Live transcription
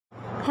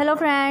Hello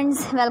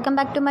friends, welcome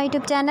back to my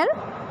YouTube channel.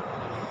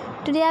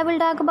 Today I will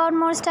talk about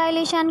more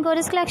stylish and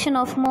gorgeous collection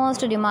of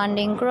most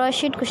demanding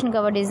crochet cushion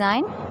cover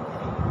design.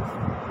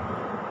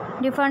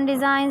 Different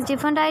designs,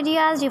 different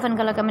ideas, different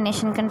color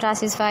combination can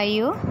satisfy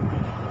you.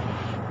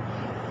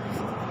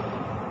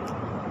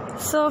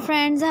 So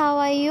friends, how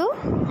are you?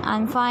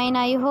 I'm fine.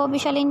 I hope you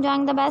shall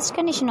enjoy the best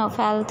condition of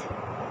health.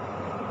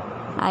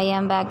 I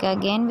am back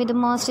again with the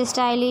most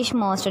stylish,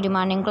 most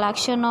demanding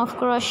collection of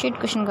crochet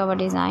cushion cover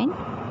design.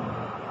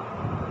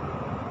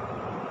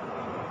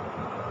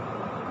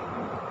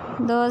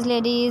 Those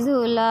ladies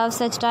who love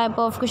such type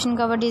of cushion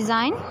cover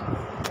design.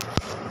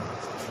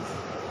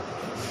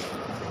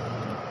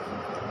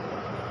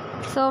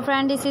 So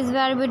friend, this is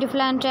very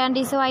beautiful and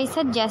trendy, so I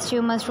suggest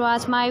you must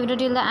watch my video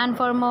till the end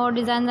for more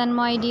designs and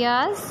more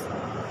ideas.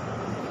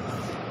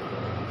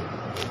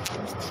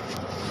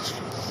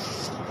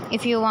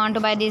 If you want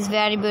to buy these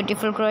very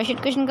beautiful crochet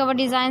cushion cover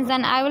designs,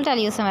 then I will tell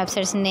you some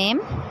websites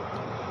name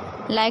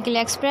like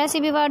AliExpress,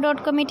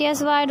 eBay.com,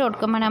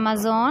 ETSY.com and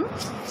Amazon.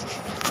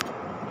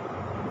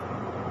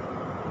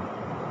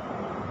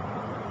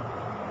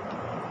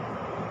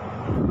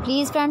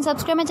 Please friends,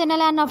 subscribe my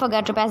channel and don't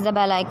forget to press the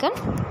bell icon.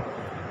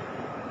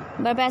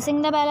 By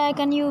pressing the bell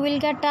icon, you will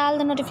get all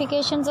the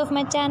notifications of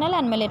my channel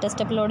and my latest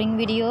uploading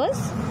videos.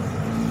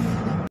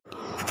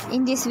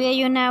 In this way,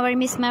 you never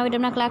miss my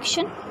video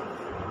collection.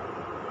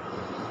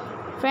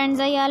 Friends,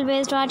 I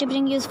always try to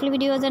bring useful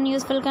videos and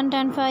useful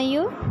content for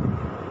you.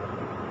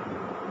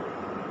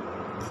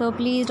 So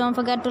please don't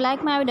forget to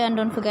like my video and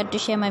don't forget to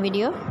share my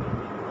video.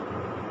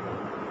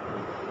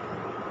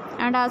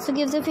 And also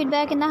give the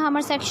feedback in the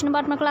hammer section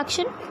about my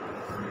collection.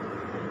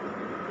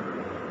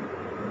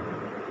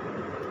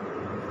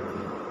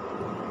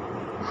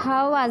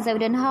 How was the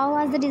video and how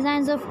was the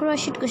designs of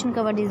crochet cushion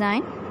cover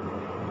design?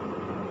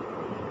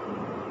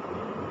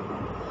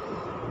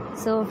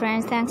 So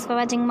friends, thanks for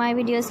watching my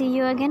video. See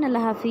you again. Allah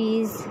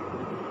Hafiz.